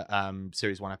think that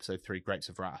series 1 episode 3 Grapes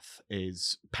of Wrath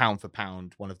is pound for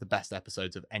pound one of the best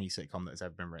episodes of any sitcom that has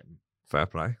ever been written. Fair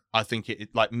play. I think it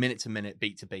minute to minute,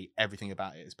 beat to beat, everything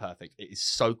about it is perfect. It is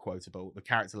so quotable. The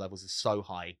character levels are so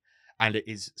high, and it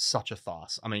is such a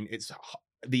farce. I mean, it's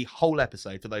the whole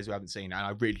episode, for those who haven't seen, and I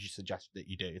really suggest that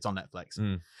you do. It's on Netflix.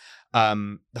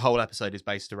 The whole episode is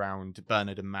based around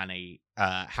Bernard and Manny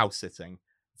house sitting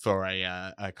for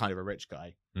a kind of a rich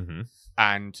guy. Mm-hmm.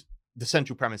 And the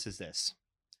central premise is this.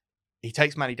 He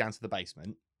takes Manny down to the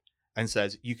basement and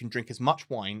says, you can drink as much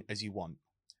wine as you want,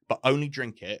 but only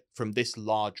drink it from this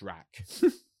large rack.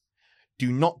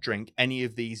 Do not drink any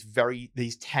of these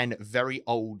 10 very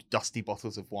old, dusty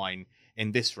bottles of wine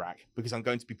in this rack, because I'm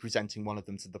going to be presenting one of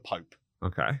them to the Pope.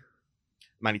 Okay.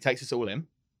 Manny takes us all in.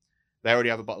 They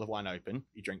already have a bottle of wine open.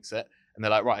 He drinks it. And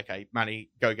they're like, right, okay, Manny,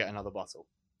 go get another bottle.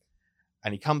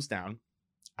 And he comes down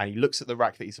and he looks at the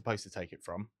rack that he's supposed to take it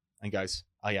from and goes,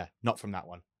 oh yeah, not from that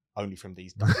one, only from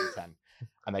these 10.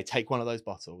 And they take one of those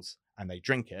bottles and they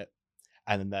drink it.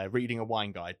 and then they're reading a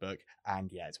wine guidebook,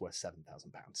 and yeah, it's worth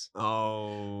 £7,000.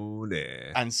 Oh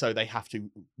dear. And so they have to,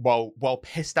 while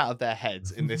pissed out of their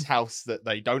heads in this house that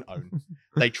they don't own,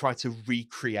 they try to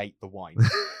recreate the wine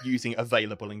using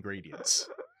available ingredients.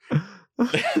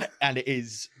 And it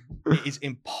is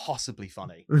impossibly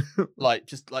funny. Like,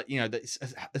 just like, you know,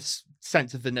 a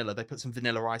sense of vanilla. They put some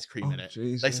vanilla ice cream in it.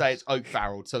 Jesus. They say it's oak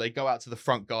barreled, so they go out to the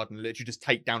front garden and literally just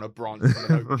take down a branch from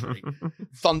an oak tree.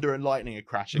 Thunder and lightning are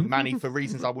crashing. Manny, for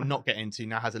reasons I will not get into,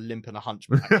 now has a limp and a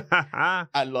hunchback.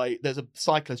 And like, there's a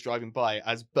cyclist driving by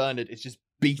as Bernard is just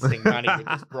beating Manny with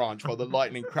this branch while the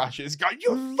lightning crashes, going,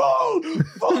 "You fool!"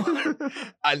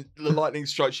 And the lightning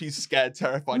strikes. She's scared,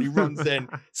 terrified. He runs in,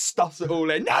 stuffs it all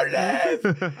in. "No, live!"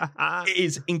 It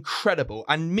is incredible.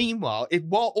 And meanwhile,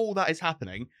 while all that is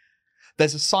happening,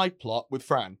 there's a side plot with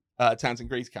Fran, Townsend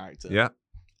Green's character,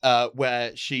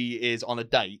 where she is on a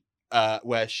date,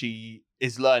 where she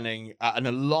is learning at an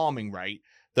alarming rate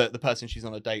that the person she's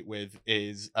on a date with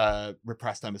is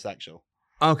repressed homosexual.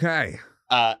 Okay.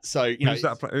 So, you know,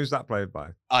 who's that played by?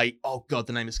 Oh god,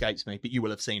 the name escapes me, but you will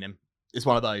have seen him. It's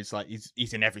one of those, like,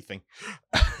 he's in everything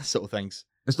sort of things.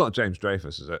 It's not James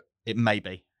Dreyfus, is it? It may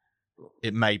be.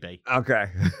 Okay.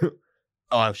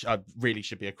 I really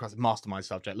should be a mastermind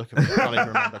subject. Look at me, I can't even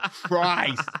remember.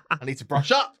 Christ, I need to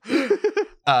brush up.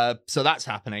 So that's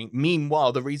happening.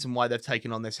 Meanwhile, the reason why they've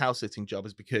taken on this house sitting job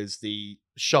is because the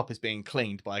shop is being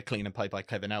cleaned by a cleaner played by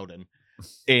Kevin Eldon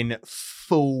in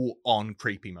full on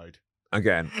creepy mode.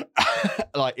 Again.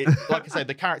 Like I said,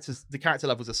 the character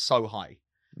levels are so high.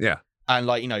 Yeah. And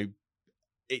like, you know,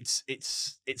 it's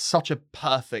such a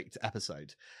perfect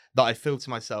episode that I feel to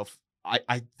myself,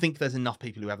 I think there's enough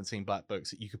people who haven't seen Black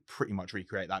Books that you could pretty much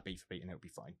recreate that beat for beat and it'll be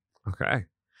fine. Okay.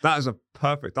 That is a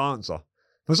perfect answer.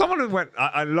 For someone who went,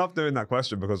 I love doing that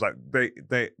question because like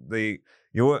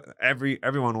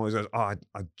everyone always goes, "Oh, I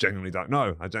genuinely don't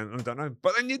know. I genuinely don't know."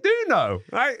 But then you do know,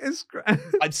 right? It's great.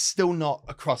 I'm still not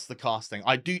across the casting.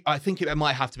 I think it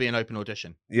might have to be an open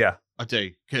audition. Yeah, I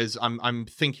do, because I'm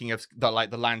thinking of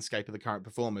the landscape of the current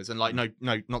performers, and like no,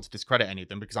 not to discredit any of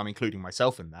them because I'm including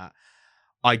myself in that.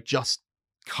 I just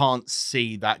can't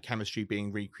see that chemistry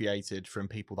being recreated from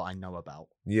people that I know about.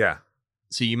 Yeah.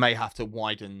 So you may have to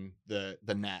widen the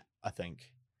net, I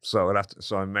think. So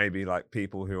maybe like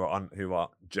people who are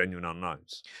genuine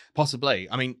unknowns. Possibly.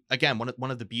 I mean, again, one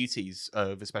of the beauties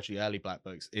of especially early Black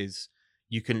Books is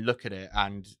you can look at it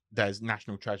and there's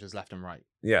national treasures left and right.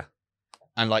 Yeah.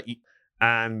 And like,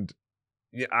 yeah,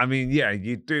 I mean, yeah,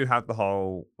 you do have the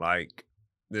whole like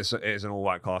this is an all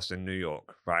white cast in New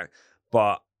York, right?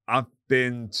 But I've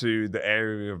been to the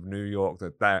area of New York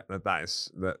that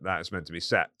is meant to be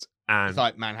set. And it's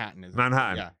like Manhattan, isn't it?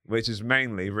 Manhattan, yeah. Which is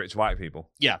mainly rich white people.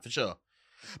 Yeah, for sure.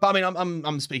 But I mean,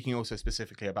 I'm speaking also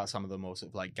specifically about some of the more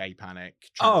sort of like gay panic,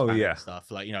 panic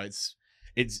stuff. Like, you know,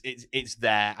 it's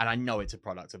there, and I know it's a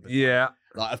product of the time.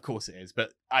 Like, of course it is,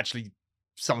 but actually,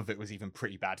 some of it was even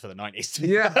pretty bad for the 90s.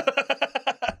 Yeah,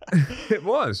 it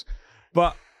was.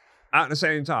 But at the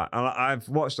same time, I've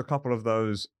watched a couple of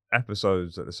those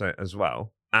episodes at the same as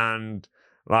well, and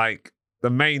like. The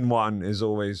main one is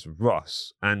always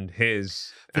Ross and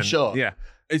his... For sure. Yeah.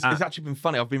 It's actually been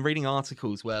funny. I've been reading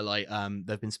articles where like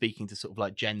they've been speaking to sort of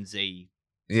like Gen Z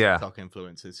TikTok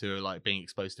influencers who are like being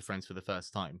exposed to Friends for the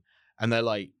first time. And they're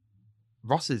like,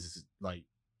 Ross is like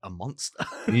a monster.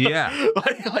 Yeah.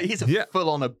 like he's a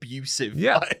full-on abusive.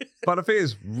 Yeah. But the thing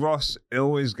is, Ross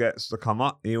always gets to come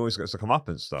up. He always gets to come up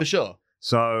and stuff. For sure.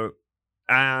 So...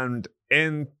 And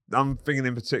I'm thinking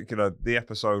in particular the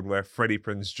episode where Freddie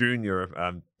Prinze Jr.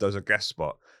 Does a guest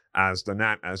spot as the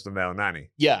male nanny.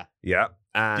 Yeah, yeah.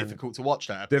 And difficult to watch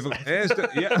that episode.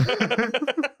 Yeah,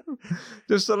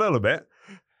 just a little bit.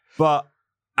 But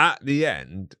at the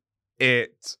end,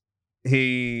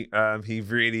 he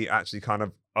really actually kind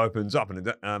of opens up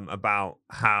and about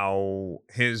how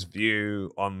his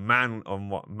view on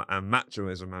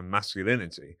machoism and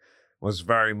masculinity was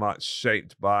very much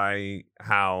shaped by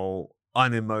how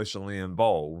unemotionally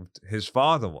involved his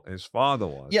father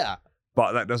was. Yeah.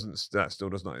 But that still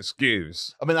does not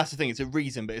excuse. I mean, that's the thing. It's a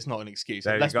reason, but it's not an excuse.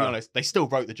 Let's be honest. They still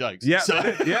wrote the jokes. Yeah. So,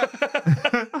 yeah.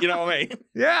 You know what I mean?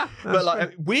 Yeah. But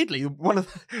like, weirdly, one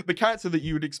of the character that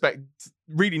you would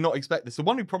really not expect this, the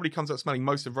one who probably comes out smelling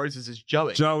most of roses is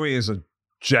Joey. Joey is a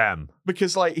gem.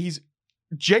 Because like, he's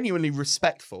genuinely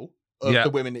respectful of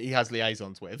the women that he has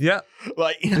liaisons with. Yeah.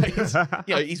 Like,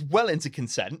 he's well into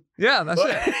consent. Yeah, that's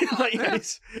it.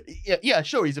 Like,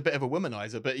 sure, he's a bit of a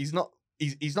womanizer, but he's not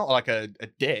like a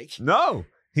dick. No,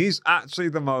 he's actually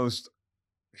the most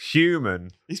human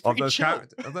of those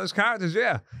characters,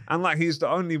 yeah. And like he's the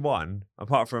only one,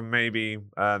 apart from maybe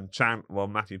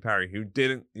Matthew Perry, who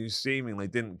seemingly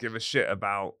didn't give a shit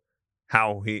about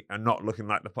how he and not looking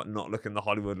the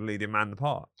Hollywood leading man the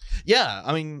part. Yeah,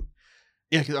 I mean,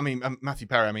 because Matthew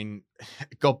Perry, I mean,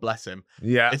 God bless him.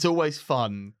 Yeah, it's always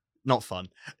fun. Not fun.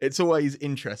 It's always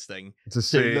interesting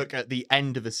to look at the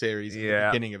end of a series and the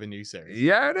beginning of a new series.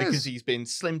 Yeah, it is. Because he's been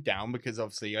slimmed down, because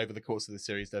obviously over the course of the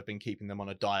series, they've been keeping them on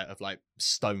a diet of like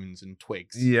stones and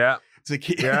twigs. Yeah. To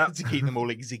keep them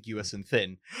all exiguous and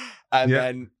thin. And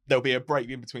then there'll be a break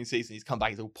in between seasons. He's come back,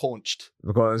 he's all paunched.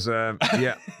 Because, and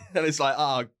it's like,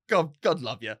 oh, God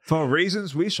love you. For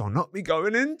reasons we shall not be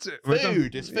going into.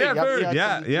 Food. It's food. Yeah, food.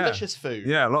 Yeah. Delicious food.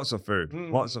 Yeah, lots of food.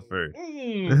 Lots of food.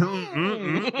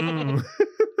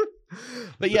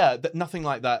 But yeah, nothing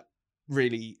like that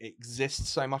really exists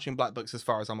so much in Black Books as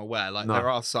far as I'm aware. Like there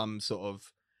are some sort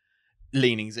of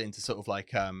leanings into sort of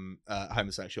like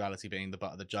homosexuality being the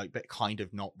butt of the joke, but kind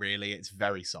of not really. It's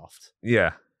very soft.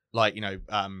 Yeah. Like, you know,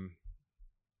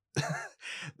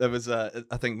 there was I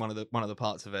think one of the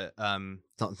parts of it,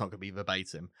 it's not going to be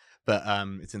verbatim, but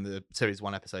it's in the series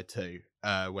 1 episode 2,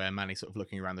 where Manny's sort of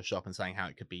looking around the shop and saying how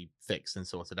it could be fixed and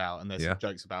sorted out, and there's some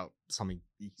jokes about something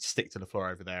you stick to the floor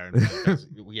over there, and goes,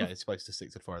 well, yeah, it's supposed to stick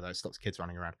to the floor, though it stops kids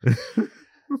running around.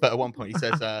 But at one point he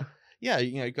says, yeah,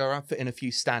 you know, go around, fit in a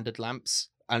few standard lamps,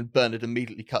 and Bernard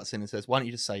immediately cuts in and says, why don't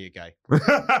you just say you're gay?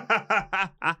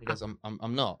 He goes,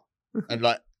 I'm not. And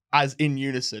like, as in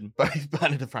unison, both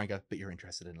Bernard and Fran go, but you're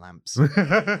interested in lamps.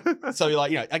 So,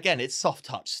 like, you know, again, it's soft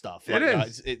touch stuff. Like, it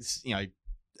is. It's you know,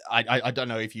 I don't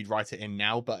know if you'd write it in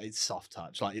now, but it's soft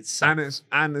touch. Like, it's safe.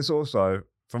 And it's also,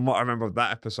 from what I remember of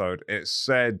that episode, it's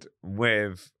said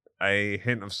with a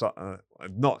hint of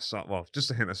just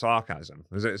a hint of sarcasm.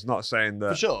 It's not saying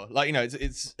that, for sure. Like, you know,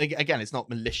 it's again, it's not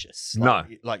malicious.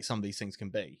 Like some of these things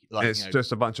can be. Like, it's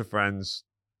just a bunch of friends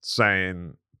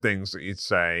saying things that you'd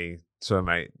say to a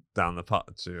mate down the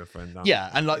pub, to a friend down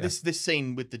and like this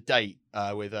scene with the date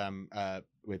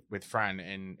with Fran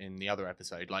in the other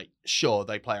episode, like, sure,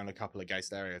 they play on a couple of gay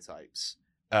stereotypes,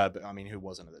 but I mean, who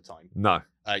wasn't at the time? No.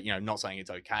 You know, not saying it's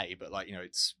okay, but like, you know,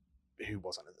 it's who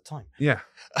wasn't at the time. Yeah.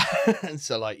 And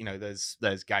so, like, you know,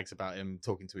 there's gags about him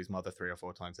talking to his mother 3 or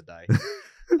 4 times a day.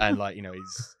 And like, you know,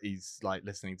 he's like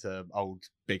listening to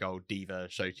big old diva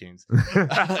show tunes. You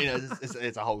know,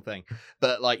 it's a whole thing.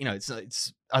 But like, you know, it's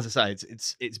as I say,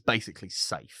 it's basically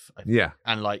safe. I think. Yeah.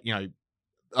 And like, you know,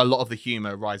 a lot of the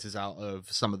humor rises out of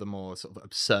some of the more sort of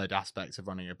absurd aspects of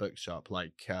running a bookshop,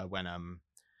 like when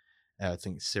I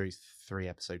think it's series 3,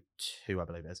 episode 2, I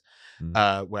believe it is,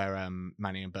 where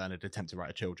Manny and Bernard attempt to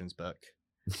write a children's book.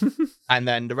 And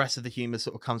then the rest of the humor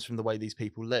sort of comes from the way these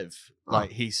people live.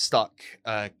 Like, he stuck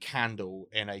a candle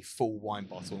in a full wine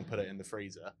bottle and put it in the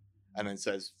freezer, and then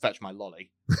says, "Fetch my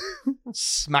lolly."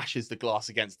 Smashes the glass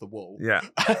against the wall. Yeah.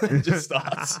 And just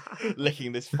starts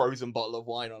licking this frozen bottle of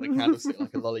wine on a candlestick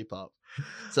like a lollipop.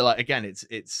 So like, again,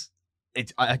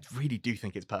 I really do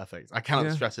think it's perfect. I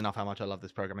cannot stress enough how much I love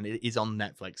this program, and it is on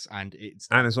Netflix, and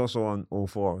it's also on All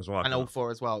 4 as well. And All 4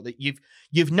 as well.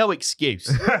 You've no excuse,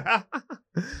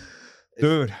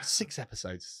 dude. 6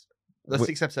 episodes. There's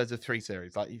 6 episodes of 3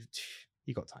 series. Like,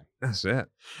 you got time. That's it,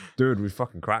 dude. We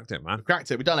fucking cracked it, man. We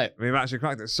cracked it. We've done it. We've actually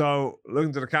cracked it. So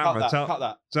looking to the camera, cut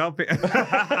that. Tell people.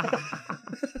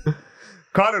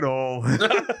 Cut it all. Do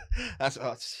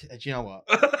you know what?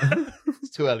 It's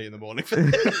too early in the morning for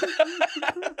this.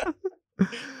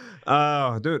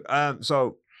 Oh, dude.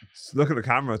 So look at the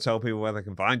camera. Tell people where they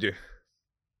can find you.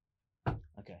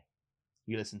 Okay.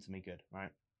 You listen to me good,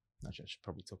 right? Actually, I should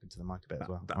probably talk into the mic a bit as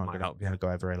well. That might help. Yeah, go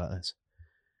over it like this.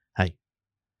 Hey,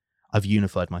 I've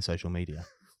unified my social media.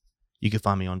 You can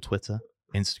find me on Twitter,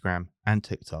 Instagram, and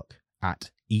TikTok at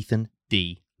Ethan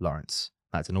D. Lawrence.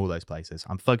 That's in all those places.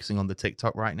 I'm focusing on the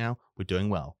TikTok right now. We're doing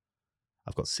well.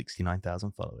 I've got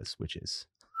 69,000 followers, which is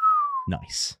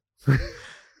nice.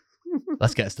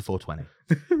 Let's get us to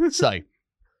 420. So,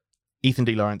 Ethan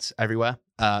D. Lawrence everywhere.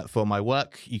 For my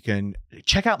work, you can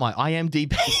check out my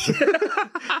IMDb.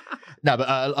 No, but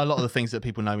a lot of the things that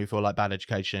people know me for, like Bad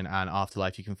Education and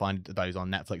Afterlife, you can find those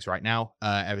on Netflix right now.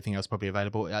 Everything else probably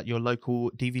available at your local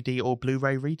DVD or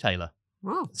Blu-ray retailer.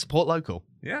 Wow. Support local.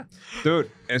 Yeah. Dude,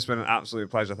 it's been an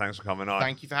absolute pleasure. Thanks for coming on.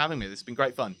 Thank you for having me. This has been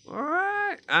great fun. All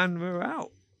right. And we're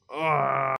out.